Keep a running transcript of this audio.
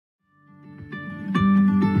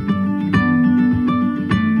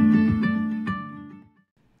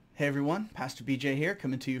Hey everyone, Pastor BJ here,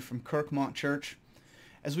 coming to you from Kirkmont Church.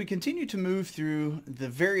 As we continue to move through the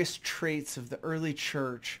various traits of the early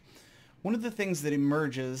church, one of the things that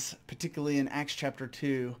emerges, particularly in Acts chapter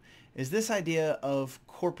 2, is this idea of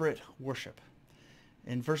corporate worship.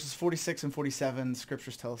 In verses 46 and 47, the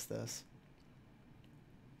scriptures tell us this.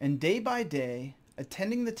 And day by day,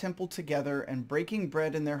 attending the temple together and breaking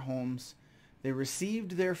bread in their homes, they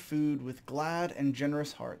received their food with glad and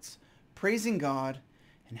generous hearts, praising God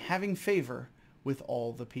and having favor with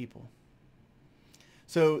all the people.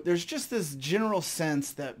 So there's just this general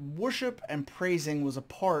sense that worship and praising was a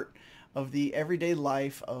part of the everyday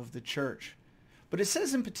life of the church. But it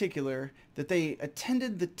says in particular that they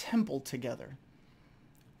attended the temple together.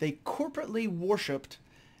 They corporately worshiped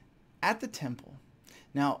at the temple.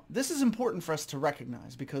 Now, this is important for us to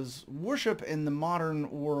recognize because worship in the modern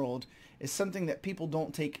world is something that people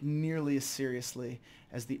don't take nearly as seriously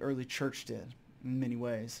as the early church did in many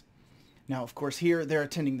ways. Now, of course, here they're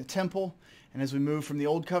attending the temple, and as we move from the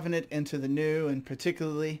Old Covenant into the New, and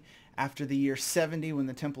particularly after the year 70 when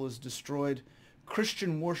the temple is destroyed,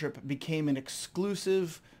 Christian worship became an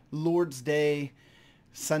exclusive Lord's Day,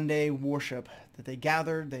 Sunday worship that they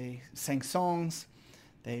gathered, they sang songs,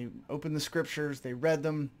 they opened the scriptures, they read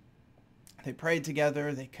them, they prayed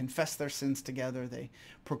together, they confessed their sins together, they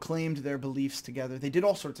proclaimed their beliefs together, they did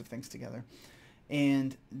all sorts of things together.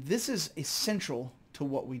 And this is essential to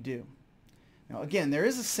what we do. Now, again, there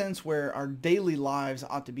is a sense where our daily lives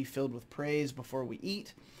ought to be filled with praise before we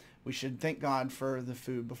eat. We should thank God for the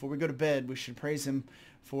food. Before we go to bed, we should praise him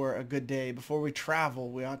for a good day. Before we travel,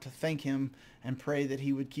 we ought to thank him and pray that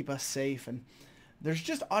he would keep us safe. And there's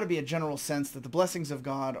just ought to be a general sense that the blessings of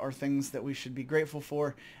God are things that we should be grateful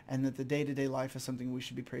for and that the day-to-day life is something we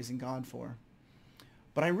should be praising God for.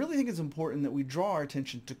 But I really think it's important that we draw our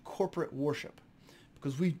attention to corporate worship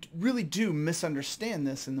because we really do misunderstand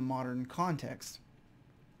this in the modern context.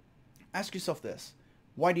 Ask yourself this: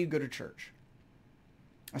 why do you go to church?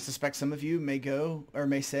 I suspect some of you may go or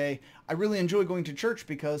may say, I really enjoy going to church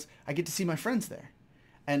because I get to see my friends there.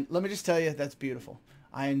 And let me just tell you, that's beautiful.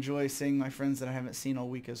 I enjoy seeing my friends that I haven't seen all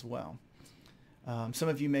week as well. Some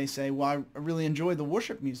of you may say, well, I really enjoy the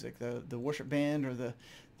worship music. The worship band or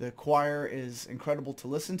the choir is incredible to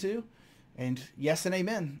listen to. And yes and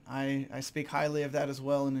amen. I speak highly of that as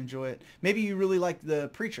well and enjoy it. Maybe you really like the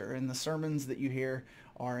preacher and the sermons that you hear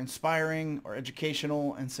are inspiring or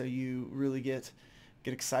educational, and so you really get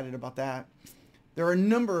excited about that. There are a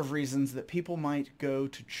number of reasons that people might go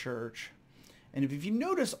to church. And if you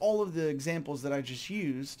notice all of the examples that I just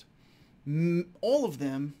used, all of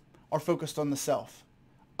them are focused on the self.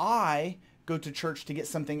 I go to church to get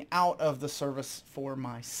something out of the service for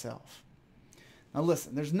myself. Now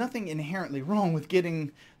listen, there's nothing inherently wrong with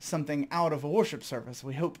getting something out of a worship service.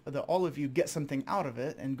 We hope that all of you get something out of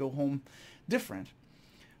it and go home different.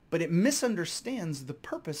 But it misunderstands the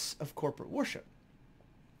purpose of corporate worship.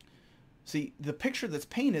 See, the picture that's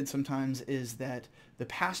painted sometimes is that the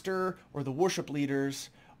pastor or the worship leaders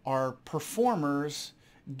are performers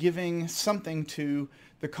giving something to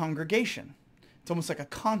the congregation. It's almost like a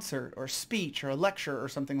concert or a speech or a lecture or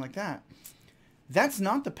something like that. That's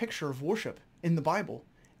not the picture of worship in the Bible,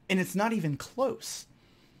 and it's not even close.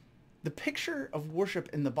 The picture of worship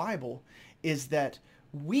in the Bible is that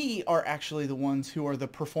we are actually the ones who are the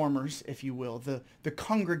performers, if you will. The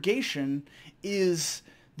congregation is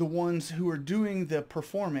the ones who are doing the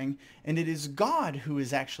performing, and it is God who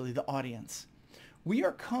is actually the audience. We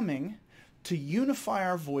are coming to unify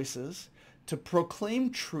our voices, to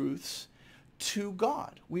proclaim truths to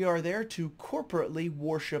God. We are there to corporately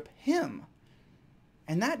worship him.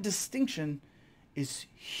 And that distinction is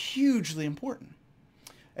hugely important.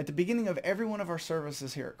 At the beginning of every one of our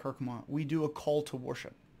services here at Kirkmont, we do a call to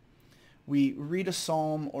worship. We read a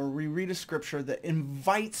psalm or we read a scripture that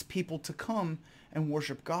invites people to come and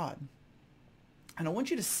worship God. And I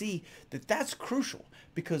want you to see that that's crucial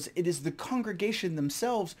because it is the congregation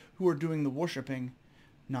themselves who are doing the worshiping,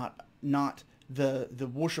 not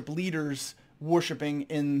the worship leaders worshiping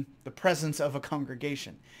in the presence of a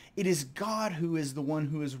congregation. It is God who is the one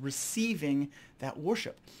who is receiving that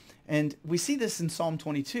worship. And we see this in Psalm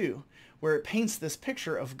 22, where it paints this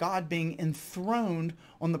picture of God being enthroned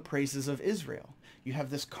on the praises of Israel. You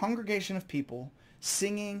have this congregation of people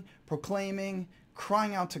singing, proclaiming,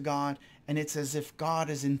 crying out to God, and it's as if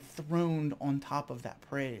God is enthroned on top of that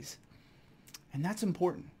praise. And that's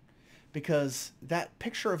important because that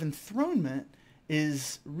picture of enthronement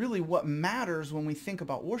is really what matters when we think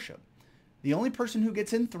about worship. The only person who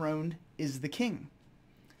gets enthroned is the king.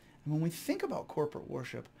 And when we think about corporate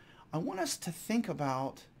worship, I want us to think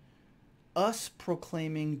about us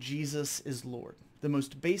proclaiming Jesus is Lord. The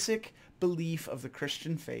most basic belief of the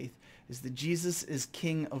Christian faith is that Jesus is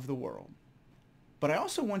King of the world. But I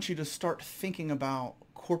also want you to start thinking about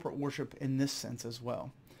corporate worship in this sense as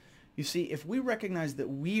well. You see, if we recognize that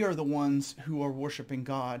we are the ones who are worshiping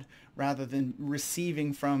God rather than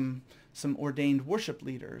receiving from some ordained worship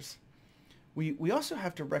leaders, we also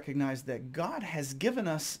have to recognize that God has given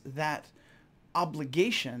us that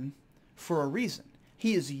obligation for a reason.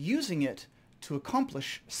 He is using it to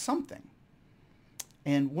accomplish something.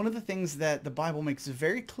 And one of the things that the Bible makes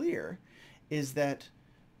very clear is that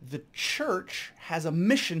the church has a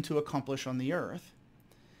mission to accomplish on the earth.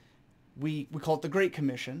 We call it the Great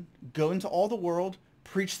Commission. Go into all the world,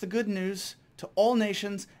 preach the good news to all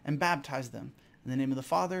nations, and baptize them in the name of the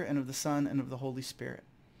Father, and of the Son, and of the Holy Spirit.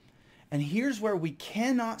 And here's where we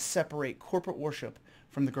cannot separate corporate worship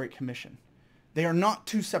from the Great Commission. They are not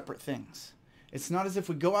two separate things. It's not as if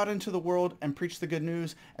we go out into the world and preach the good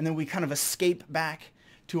news and then we kind of escape back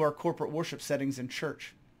to our corporate worship settings in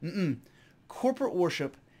church. Corporate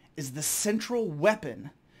worship is the central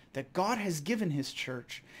weapon that God has given his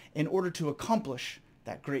church in order to accomplish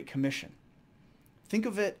that Great Commission. Think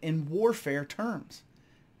of it in warfare terms.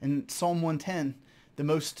 In Psalm 110, the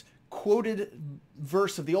most quoted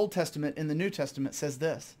verse of the Old Testament in the New Testament says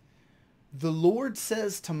this: "The Lord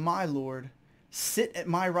says to my Lord, sit at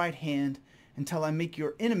my right hand until I make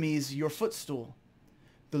your enemies your footstool.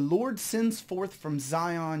 The Lord sends forth from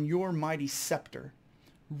Zion your mighty scepter.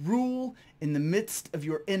 Rule in the midst of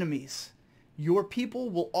your enemies. Your people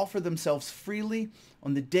will offer themselves freely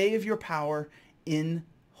on the day of your power in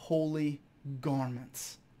holy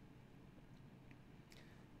garments."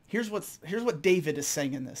 Here's what David is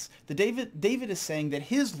saying in this. David is saying that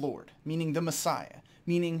his Lord, meaning the Messiah,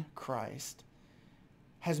 meaning Christ,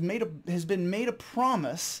 has been made a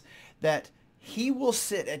promise that he will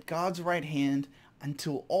sit at God's right hand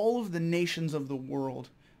until all of the nations of the world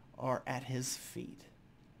are at his feet.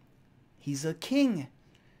 He's a king.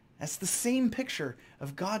 That's the same picture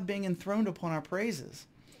of God being enthroned upon our praises.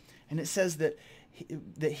 And it says that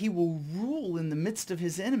he will rule in the midst of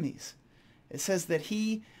his enemies. It says that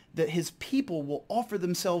his people will offer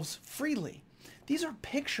themselves freely. These are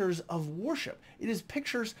pictures of worship. It is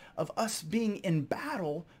pictures of us being in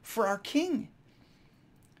battle for our king.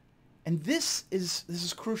 And this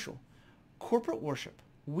is crucial. Corporate worship,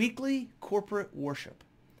 weekly corporate worship,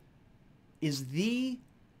 is the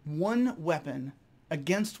one weapon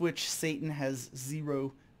against which Satan has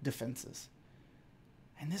zero defenses.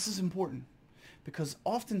 And this is important because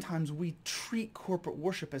oftentimes we treat corporate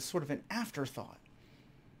worship as sort of an afterthought.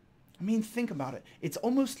 I mean, think about it. It's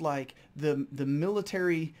almost like the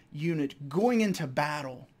military unit going into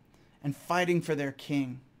battle and fighting for their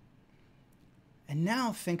king. And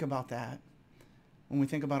now think about that when we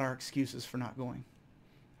think about our excuses for not going,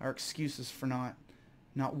 our excuses for not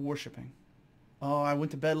worshiping. Oh, I went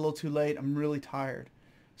to bed a little too late. I'm really tired.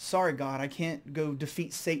 Sorry, God, I can't go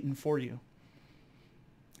defeat Satan for you.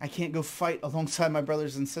 I can't go fight alongside my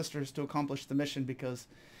brothers and sisters to accomplish the mission because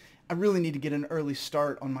I really need to get an early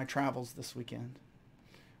start on my travels this weekend.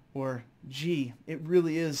 Or, gee, it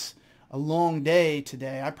really is a long day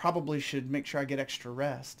today. I probably should make sure I get extra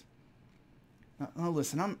rest. Now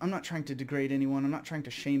listen, I'm not trying to degrade anyone. I'm not trying to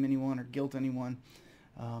shame anyone or guilt anyone.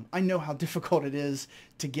 I know how difficult it is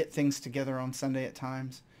to get things together on Sunday at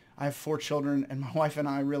times. I have 4 children, and my wife and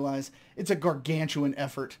I realize it's a gargantuan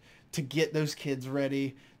effort to get those kids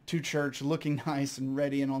ready to church, looking nice and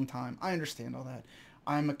ready and on time. I understand all that.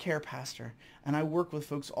 I'm a care pastor, and I work with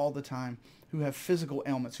folks all the time who have physical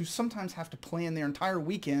ailments, who sometimes have to plan their entire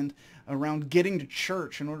weekend around getting to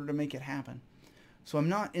church in order to make it happen. So I'm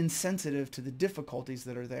not insensitive to the difficulties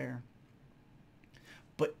that are there.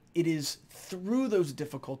 But it is through those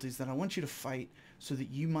difficulties that I want you to fight so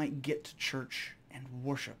that you might get to church and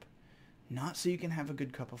worship. Not so you can have a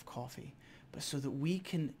good cup of coffee, but so that we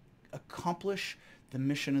can accomplish the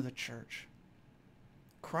mission of the church.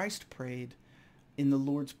 Christ prayed in the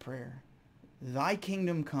Lord's Prayer, "Thy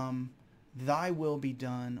kingdom come, thy will be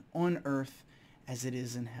done on earth as it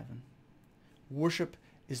is in heaven." Worship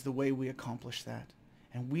is the way we accomplish that.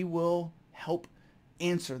 And we will help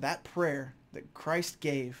answer that prayer that Christ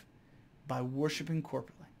gave by worshiping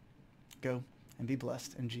corporately. Go and be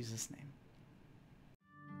blessed in Jesus' name.